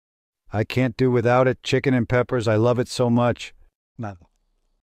I can't do without it. Chicken and peppers, I love it so much. Nada.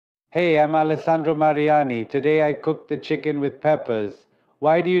 Hey, I'm Alessandro Mariani. Today I cooked the chicken with peppers.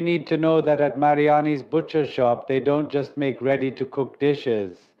 Why do you need to know that at Mariani's butcher shop they don't just make ready to cook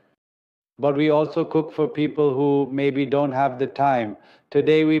dishes? But we also cook for people who maybe don't have the time.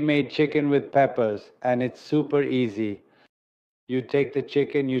 Today we made chicken with peppers, and it's super easy. You take the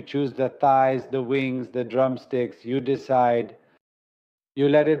chicken, you choose the thighs, the wings, the drumsticks, you decide. You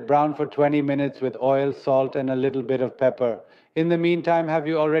let it brown for 20 minutes with oil, salt, and a little bit of pepper. In the meantime, have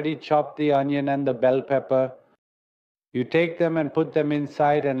you already chopped the onion and the bell pepper? You take them and put them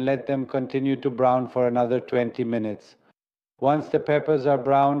inside and let them continue to brown for another 20 minutes. Once the peppers are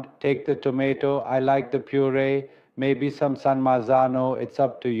browned, take the tomato. I like the puree, maybe some San Marzano, it's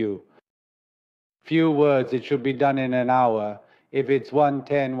up to you. Few words, it should be done in an hour. If it's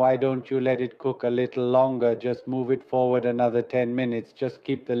 110, why don't you let it cook a little longer? Just move it forward another 10 minutes. Just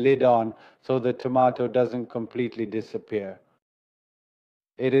keep the lid on so the tomato doesn't completely disappear.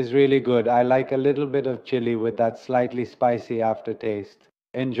 It is really good. I like a little bit of chili with that slightly spicy aftertaste.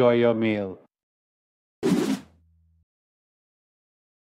 Enjoy your meal.